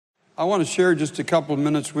I want to share just a couple of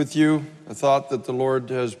minutes with you, a thought that the Lord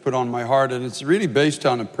has put on my heart, and it's really based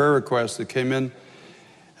on a prayer request that came in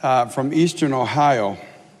from Eastern Ohio.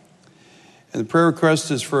 And the prayer request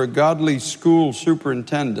is for a godly school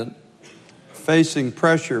superintendent facing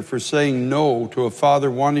pressure for saying no to a father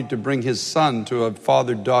wanting to bring his son to a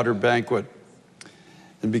father-daughter banquet.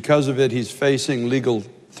 And because of it, he's facing legal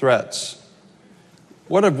threats.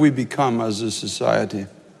 What have we become as a society?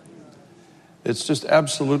 It's just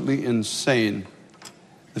absolutely insane.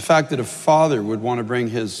 The fact that a father would want to bring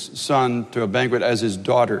his son to a banquet as his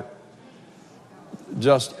daughter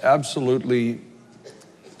just absolutely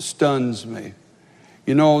stuns me.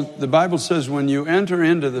 You know, the Bible says when you enter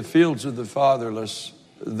into the fields of the fatherless,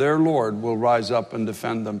 their Lord will rise up and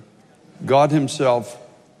defend them. God himself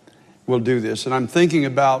will do this. And I'm thinking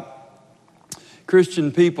about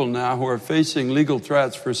Christian people now who are facing legal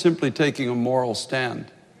threats for simply taking a moral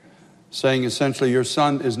stand, saying essentially your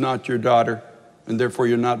son is not your daughter, and therefore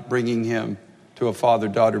you're not bringing him to a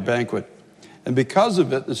father-daughter banquet. And because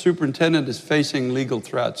of it, the superintendent is facing legal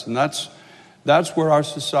threats, and that's where our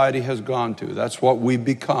society has gone to. That's what we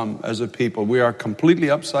become as a people. We are completely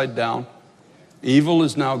upside down. Evil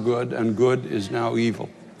is now good, and good is now evil.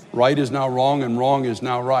 Right is now wrong, and wrong is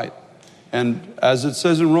now right. And as it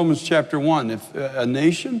says in Romans chapter 1, if a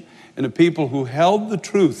nation and a people who held the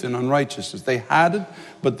truth in unrighteousness, they had it,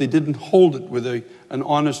 but they didn't hold it with an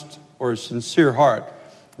honest or a sincere heart,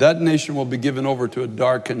 that nation will be given over to a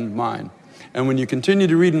darkened mind. And when you continue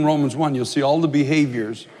to read in Romans 1, you'll see all the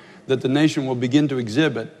behaviors that the nation will begin to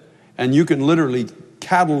exhibit, and you can literally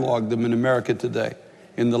catalog them in America today.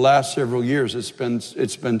 In the last several years, it's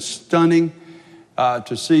been stunning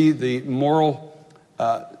to see the moral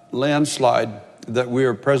landslide that we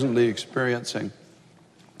are presently experiencing.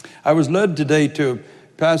 I was led today to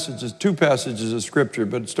two passages of Scripture,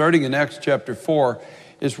 but starting in Acts chapter 4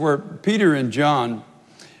 is where Peter and John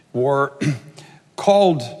were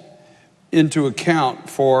called into account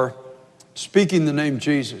for speaking the name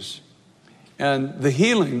Jesus and the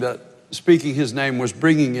healing that speaking his name was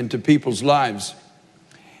bringing into people's lives.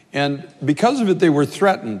 And because of it, they were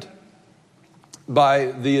threatened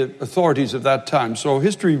by the authorities of that time. So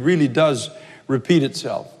history really does repeat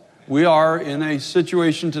itself. We are in a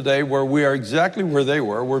situation today where we are exactly where they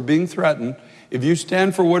were. We're being threatened. If you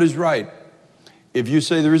stand for what is right, if you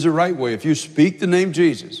say there is a right way, if you speak the name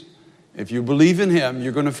Jesus, if you believe in him,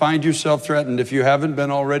 you're going to find yourself threatened. If you haven't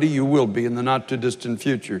been already, you will be in the not too distant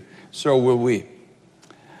future. So will we.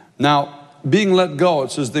 Now, being let go,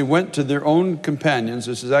 it says they went to their own companions.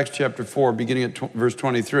 This is Acts chapter 4, beginning at verse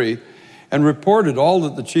 23, and reported all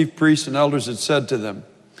that the chief priests and elders had said to them.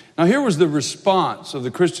 Now, here was the response of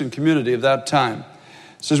the Christian community of that time.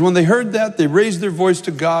 It says, when they heard that, they raised their voice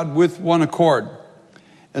to God with one accord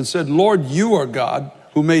and said, Lord, you are God,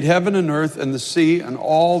 who made heaven and earth and the sea and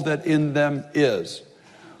all that in them is,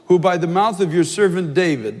 who by the mouth of your servant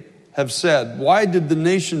David have said, why did the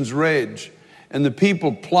nations rage and the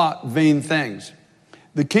people plot vain things?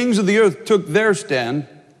 The kings of the earth took their stand,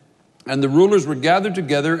 and the rulers were gathered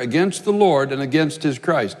together against the Lord and against his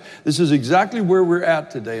Christ. This is exactly where we're at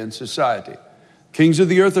today in society. Kings of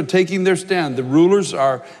the earth are taking their stand. The rulers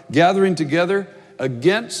are gathering together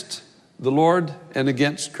against the Lord and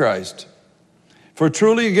against Christ. For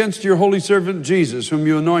truly against your holy servant Jesus, whom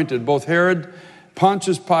you anointed, both Herod,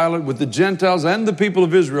 Pontius Pilate, with the Gentiles and the people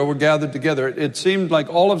of Israel were gathered together. It seemed like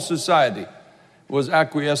all of society was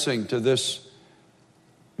acquiescing to this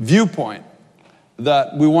viewpoint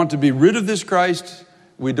that we want to be rid of this Christ.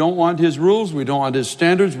 We don't want his rules. We don't want his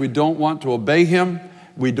standards. We don't want to obey him.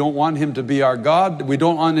 We don't want him to be our God. We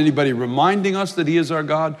don't want anybody reminding us that he is our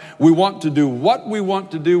God. We want to do what we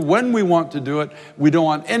want to do when we want to do it. We don't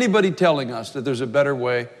want anybody telling us that there's a better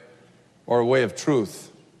way or a way of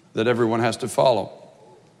truth that everyone has to follow.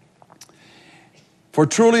 For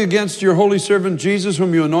truly against your holy servant Jesus,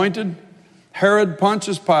 whom you anointed, Herod,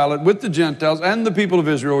 Pontius Pilate, with the Gentiles and the people of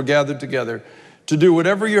Israel were gathered together to do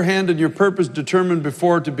whatever your hand and your purpose determined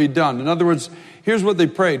before to be done. In other words, here's what they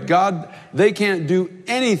prayed. God, they can't do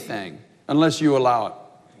anything unless you allow it.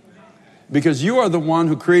 Because you are the one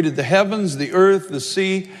who created the heavens, the earth, the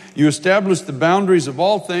sea. You established the boundaries of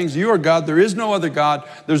all things. You are God. There is no other God.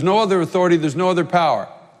 There's no other authority. There's no other power.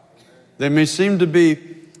 They may seem to be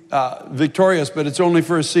victorious, but it's only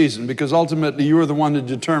for a season, because ultimately you are the one who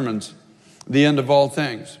determines the end of all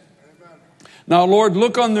things. Now, Lord,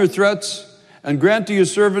 look on their threats and grant to your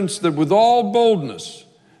servants that with all boldness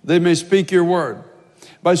they may speak your word,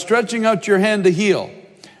 by stretching out your hand to heal,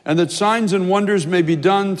 and that signs and wonders may be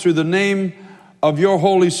done through the name of your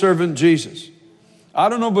holy servant Jesus. I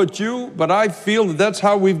don't know about you, but I feel that that's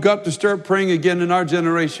how we've got to start praying again in our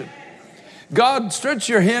generation. God, stretch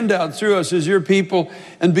your hand out through us as your people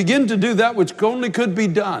and begin to do that which only could be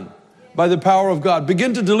done by the power of God.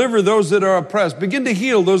 Begin to deliver those that are oppressed. Begin to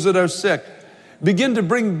heal those that are sick. Begin to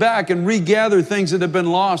bring back and regather things that have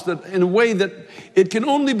been lost in a way that it can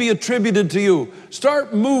only be attributed to you.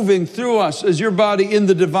 Start moving through us as your body in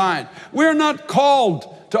the divine. We're not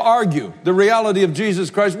called to argue the reality of Jesus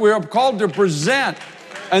Christ. We are called to present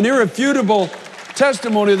an irrefutable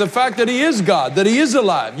testimony of the fact that He is God, that He is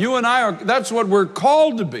alive. You and I that's what we're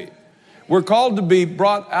called to be. We're called to be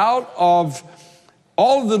brought out of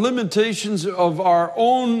all of the limitations of our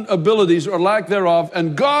own abilities or lack thereof,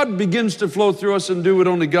 and God begins to flow through us and do what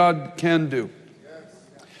only God can do.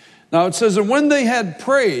 Now it says, and when they had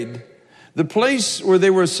prayed, the place where they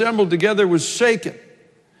were assembled together was shaken,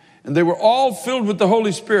 and they were all filled with the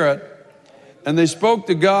Holy Spirit, and they spoke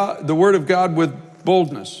to God, the word of God with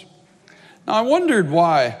boldness. Now I wondered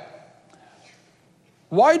why.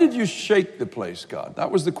 Why did you shake the place, God? That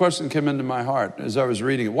was the question that came into my heart as I was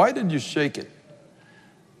reading it. Why did you shake it?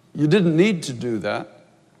 You didn't need to do that.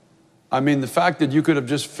 I mean, the fact that you could have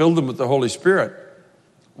just filled them with the Holy Spirit.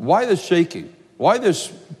 Why the shaking? Why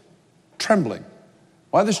this trembling?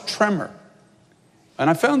 Why this tremor? And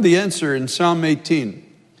I found the answer in Psalm 18.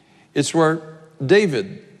 It's where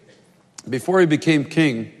David, before he became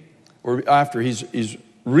king, or after, he's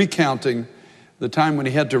recounting the time when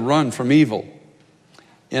he had to run from evil.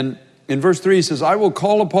 And in verse 3, he says, I will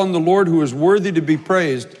call upon the Lord who is worthy to be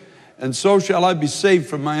praised, and so shall I be saved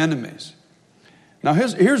from my enemies. Now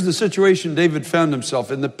here's the situation David found himself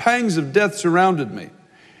in. The pangs of death surrounded me,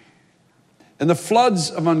 and the floods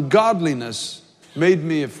of ungodliness made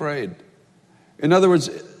me afraid. In other words,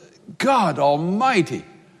 God Almighty,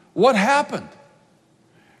 what happened?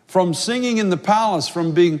 From singing in the palace,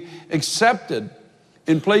 from being accepted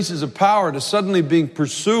in places of power, to suddenly being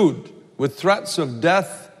pursued with threats of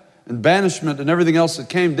death and banishment and everything else that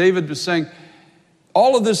came. David was saying,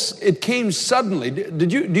 all of this, it came suddenly. Do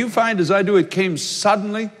you find, as I do, it came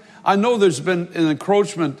suddenly? I know there's been an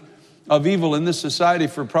encroachment of evil in this society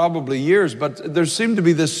for probably years, but there seemed to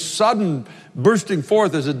be this sudden bursting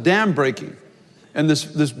forth as a dam breaking, and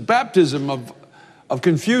this baptism of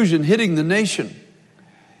confusion hitting the nation.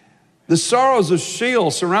 The sorrows of Sheol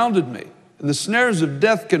surrounded me, and the snares of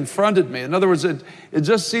death confronted me. In other words, it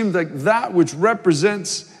just seemed like that which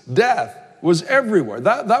represents death was everywhere.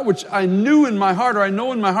 That which I knew in my heart, or I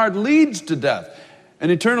know in my heart, leads to death.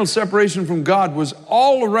 And eternal separation from God was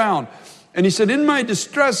all around. And he said, in my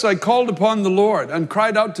distress, I called upon the Lord and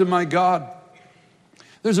cried out to my God.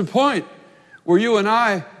 There's a point where you and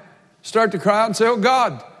I start to cry out and say, oh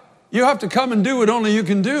God, you have to come and do what only you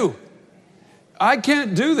can do. I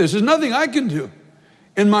can't do this. There's nothing I can do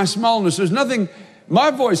in my smallness. There's nothing, my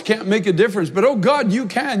voice can't make a difference. But oh God, you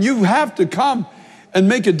can. You have to come and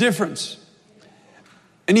make a difference.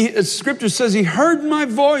 And as Scripture says, he heard my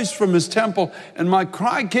voice from his temple, and my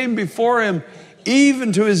cry came before him,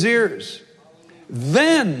 even to his ears.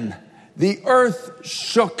 Then the earth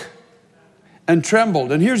shook and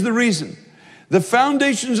trembled. And here's the reason. The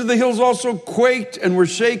foundations of the hills also quaked and were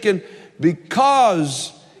shaken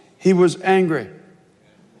because he was angry.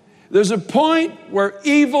 There's a point where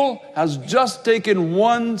evil has just taken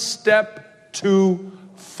one step too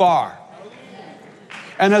far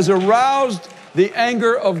and has aroused the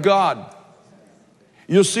anger of God.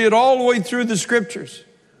 You'll see it all the way through the Scriptures.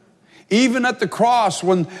 Even at the cross,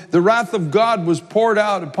 when the wrath of God was poured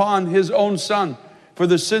out upon his own Son for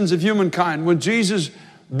the sins of humankind, when Jesus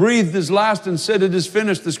breathed his last and said, it is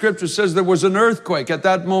finished, the Scripture says there was an earthquake at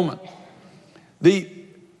that moment. The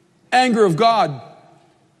anger of God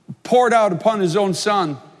poured out upon his own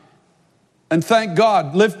Son, and thank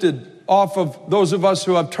God, lifted off of those of us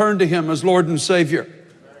who have turned to him as Lord and Savior.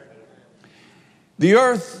 The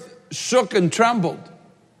earth shook and trembled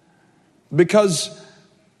because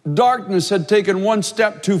darkness had taken one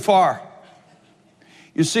step too far.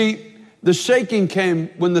 You see, the shaking came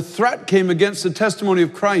when the threat came against the testimony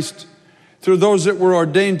of Christ through those that were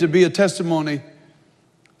ordained to be a testimony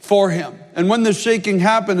for him. And when the shaking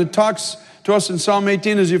happened, it talks to us in Psalm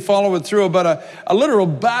 18 as you follow it through about a literal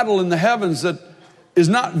battle in the heavens that is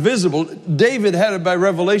not visible. David had it by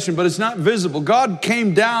revelation, but it's not visible. God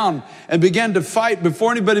came down and began to fight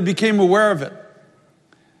before anybody became aware of it,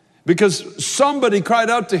 because somebody cried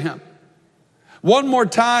out to him. One more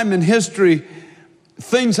time in history,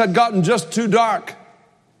 things had gotten just too dark,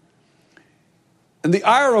 and the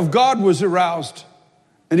ire of God was aroused,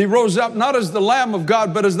 and he rose up not as the Lamb of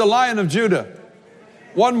God, but as the Lion of Judah.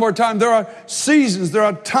 One more time. There are seasons, there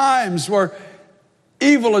are times where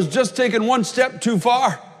evil has just taken one step too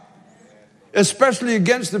far, especially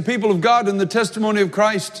against the people of God and the testimony of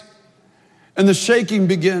Christ. And the shaking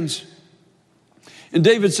begins. And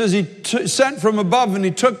David says he sent from above and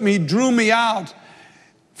he took me, he drew me out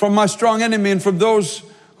from my strong enemy and from those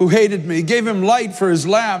who hated me. He gave him light for his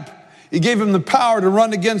lamp. He gave him the power to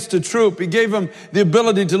run against a troop. He gave him the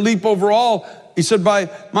ability to leap over all. He said, by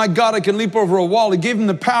my God, I can leap over a wall. He gave him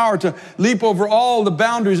the power to leap over all the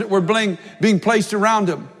boundaries that were being placed around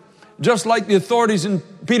him. Just like the authorities in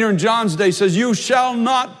Peter and John's day says, you shall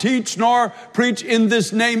not teach nor preach in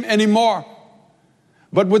this name anymore.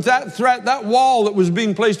 But with that threat, that wall that was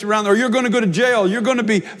being placed around there, you're going to go to jail, you're going to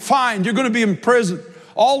be fined, you're going to be in prison.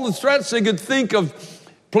 All the threats they could think of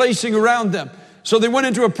placing around them. So they went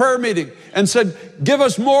into a prayer meeting and said, give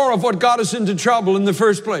us more of what got us into trouble in the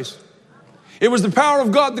first place. It was the power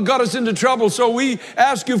of God that got us into trouble. So we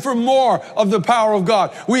ask you for more of the power of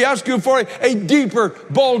God. We ask you for a deeper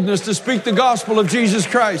boldness to speak the gospel of Jesus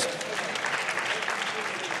Christ.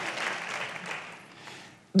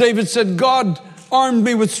 David said, God armed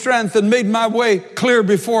me with strength and made my way clear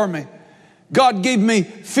before me. God gave me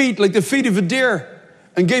feet like the feet of a deer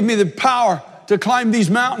and gave me the power to climb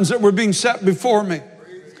these mountains that were being set before me.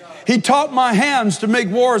 He taught my hands to make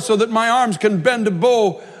war so that my arms can bend a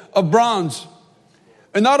bow of bronze.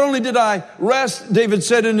 And not only did I rest, David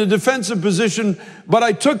said, in a defensive position, but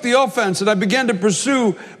I took the offense and I began to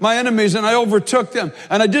pursue my enemies and I overtook them.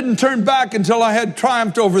 And I didn't turn back until I had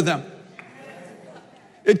triumphed over them.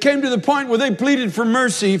 It came to the point where they pleaded for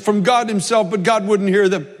mercy from God himself, but God wouldn't hear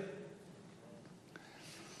them.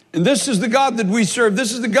 And this is the God that we serve.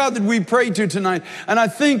 This is the God that we pray to tonight. And I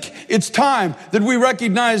think it's time that we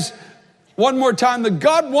recognize one more time that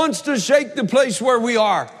God wants to shake the place where we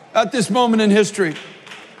are at this moment in history.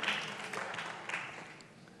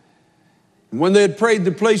 When they had prayed,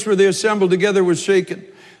 the place where they assembled together was shaken.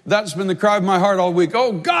 That's been the cry of my heart all week.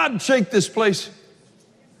 Oh, God, shake this place.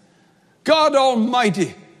 God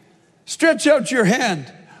Almighty, stretch out your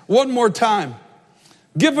hand one more time.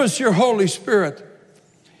 Give us your Holy Spirit.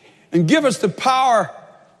 And give us the power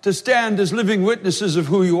to stand as living witnesses of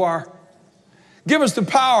who you are. Give us the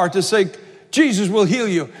power to say, Jesus will heal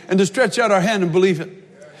you, and to stretch out our hand and believe it.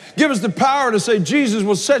 Give us the power to say, Jesus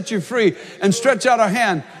will set you free, and stretch out our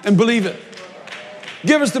hand and believe it.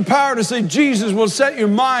 Give us the power to say, Jesus will set your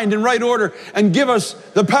mind in right order, and give us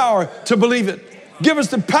the power to believe it. Give us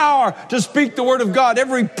the power to speak the word of God,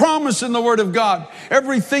 every promise in the word of God,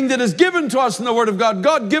 everything that is given to us in the word of God.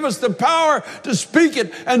 God, give us the power to speak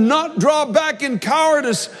it and not draw back in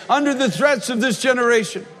cowardice under the threats of this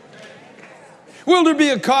generation. Will there be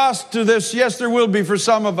a cost to this? Yes, there will be for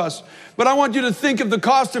some of us. But I want you to think of the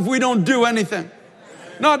cost if we don't do anything.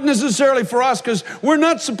 Not necessarily for us, because we're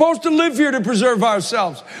not supposed to live here to preserve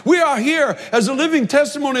ourselves. We are here as a living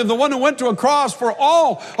testimony of the one who went to a cross for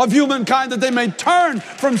all of humankind, that they may turn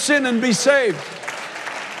from sin and be saved.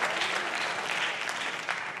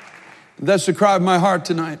 That's the cry of my heart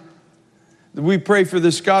tonight. That we pray for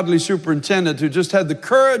this godly superintendent who just had the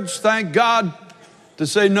courage, thank God, to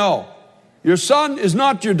say, no, your son is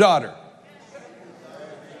not your daughter.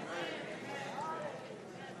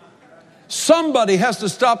 Somebody has to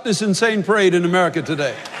stop this insane parade in America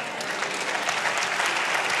today.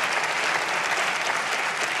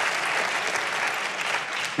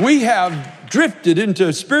 We have drifted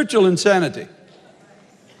into spiritual insanity.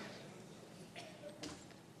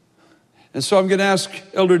 And so I'm going to ask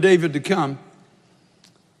Elder David to come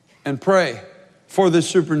and pray for this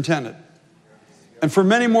superintendent and for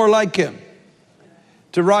many more like him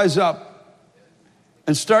to rise up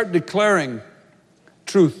and start declaring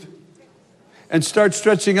truth. And start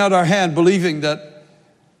stretching out our hand, believing that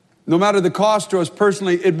no matter the cost to us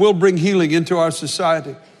personally, it will bring healing into our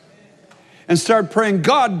society. And start praying,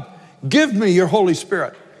 God, give me your Holy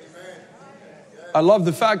Spirit. I love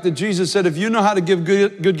the fact that Jesus said, if you know how to give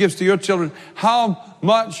good gifts to your children, how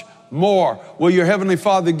much more will your Heavenly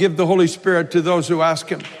Father give the Holy Spirit to those who ask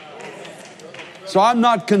Him? So I'm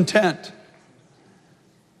not content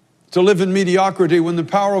to live in mediocrity when the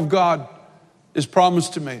power of God is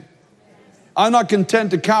promised to me. I'm not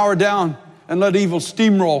content to cower down and let evil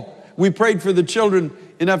steamroll. We prayed for the children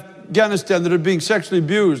in Afghanistan that are being sexually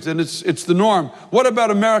abused, and it's the norm. What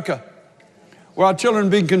about America, where our children are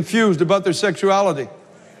being confused about their sexuality?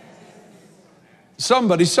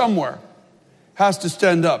 Somebody somewhere has to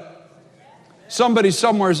stand up. Somebody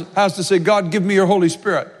somewhere has to say, God, give me your Holy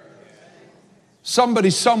Spirit. Somebody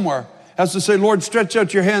somewhere has to say, Lord, stretch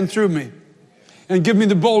out your hand through me and give me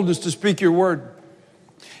the boldness to speak your word.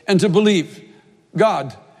 And to believe,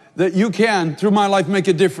 God, that you can, through my life, make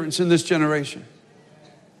a difference in this generation.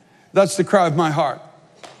 That's the cry of my heart.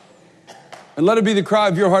 And let it be the cry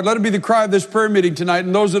of your heart. Let it be the cry of this prayer meeting tonight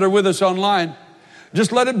and those that are with us online.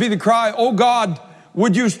 Just let it be the cry, oh God,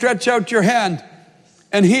 would you stretch out your hand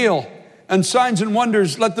and heal, and signs and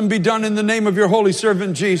wonders, let them be done in the name of your holy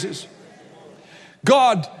servant Jesus.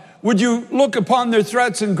 God, would you look upon their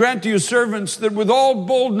threats and grant to your servants that with all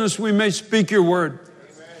boldness we may speak your word.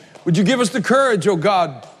 Would you give us the courage, oh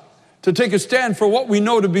God, to take a stand for what we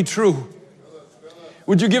know to be true.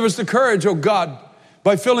 Would you give us the courage, oh God,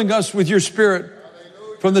 by filling us with your Spirit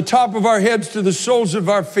from the top of our heads to the soles of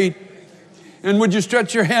our feet. And would you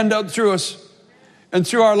stretch your hand out through us and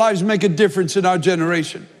through our lives make a difference in our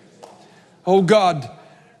generation. Oh God,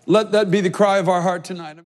 let that be the cry of our heart tonight.